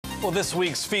Well, this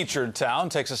week's featured town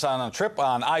takes us on a trip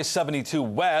on I-72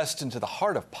 West into the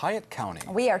heart of Piatt County.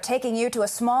 We are taking you to a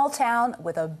small town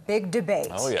with a big debate.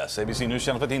 Oh, yes. ABC News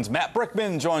Channel 15's Matt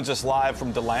Brickman joins us live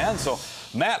from DeLand. So,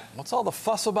 Matt, what's all the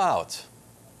fuss about?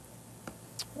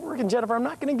 Working, Jennifer, I'm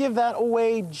not going to give that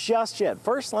away just yet.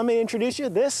 First, let me introduce you.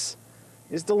 This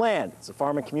is DeLand. It's a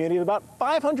farming community of about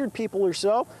 500 people or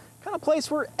so. Kind of place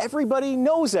where everybody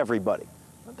knows everybody.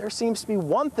 But there seems to be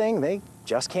one thing they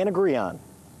just can't agree on.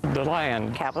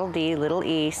 DeLand. Capital D, little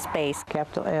e, space.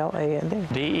 Capital L-A-N-D.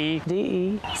 D-E.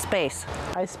 D-E. Space.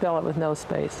 I spell it with no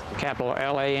space. Capital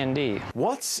L-A-N-D.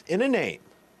 What's in a name?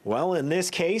 Well, in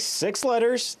this case, 6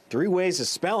 letters, 3 ways of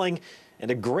spelling, and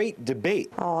a great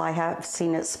debate. Oh, I have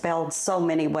seen it spelled so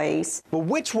many ways. But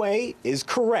which way is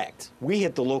correct? We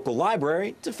hit the local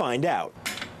library to find out.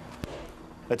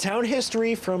 A town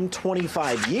history from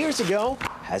 25 years ago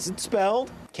has it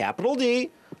spelled capital D,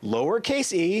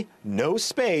 lowercase e, no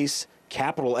space,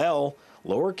 capital L,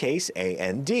 lowercase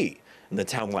a-n-d. And the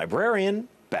town librarian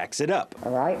backs it up. The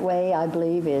right way, I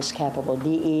believe, is capital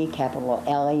D-E, capital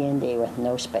L-A-N-D with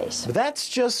no space. But that's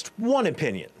just one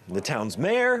opinion. The town's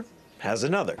mayor has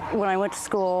another. When I went to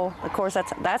school, of course,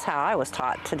 that's how I was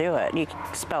taught to do it. You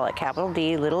spell it capital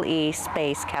D, little e,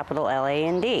 space, capital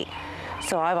L-A-N-D.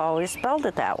 So I've always spelled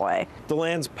it that way.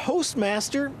 DeLand's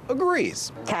postmaster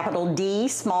agrees. Capital D,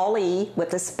 small e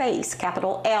with a space,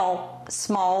 capital L,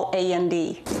 small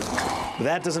A-N-D. But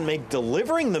that doesn't make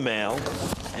delivering the mail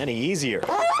any easier.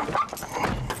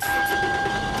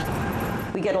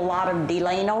 We get a lot of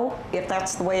Delano, if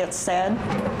that's the way it's said.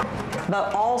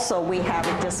 But also we have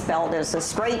it just spelled as a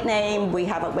straight name. We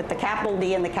have it with the capital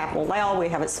D and the capital L. We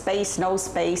have it space, no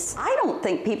space. I don't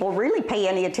think people really pay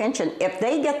any attention. If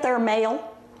they get their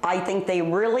mail, I think they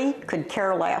really could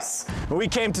care less. We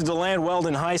came to DeLand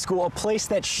Weldon High School, a place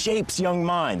that shapes young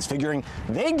minds, figuring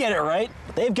they get it right.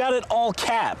 They've got it all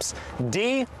caps.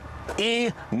 D, E,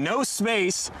 no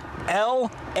space,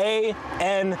 L-A-N-D.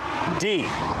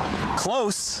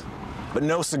 Close, but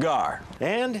no cigar.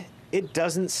 And it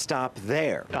doesn't stop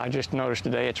there. I just noticed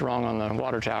today it's wrong on the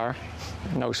water tower.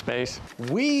 No space.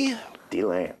 We,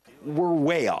 DeLand, we're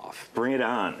way off. Bring it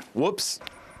on. Whoops.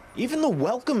 Even the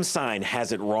welcome sign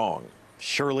has it wrong.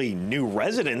 Surely new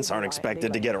residents aren't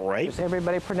expected to get it right.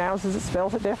 Everybody pronounces it,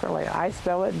 spells it differently. I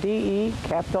spell it D-E,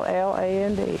 capital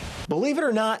L-A-N-D. Believe it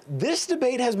or not, this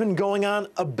debate has been going on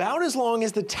about as long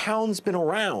as the town's been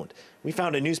around. We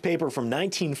found a newspaper from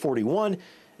 1941,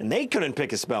 and they couldn't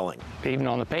pick a spelling. Even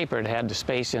on the paper, it had the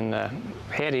space in the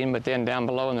heading, but then down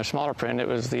below in the smaller print, it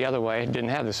was the other way. It didn't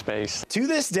have the space. To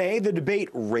this day, the debate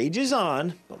rages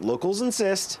on, but locals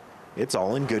insist it's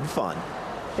all in good fun.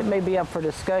 It may be up for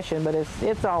discussion, but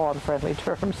it's all on friendly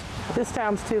terms. This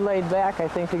town's too laid back, I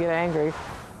think, to get angry.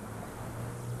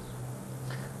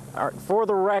 All right, for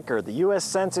the record, the U.S.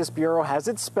 Census Bureau has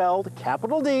it spelled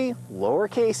capital D,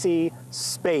 lowercase e,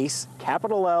 space,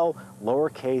 capital L,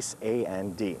 lowercase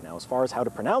a-n-d. Now, as far as how to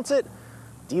pronounce it,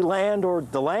 DeLand or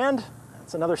DeLand,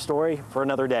 that's another story for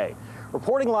another day.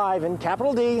 Reporting live in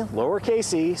capital D,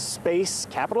 lowercase e, space,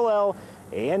 capital L,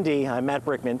 A-N-D, I'm Matt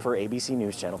Brickman for ABC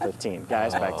News Channel 15.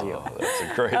 Guys, back to you. That's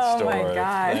a great story. Oh, my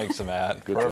God. Thanks, Matt. Good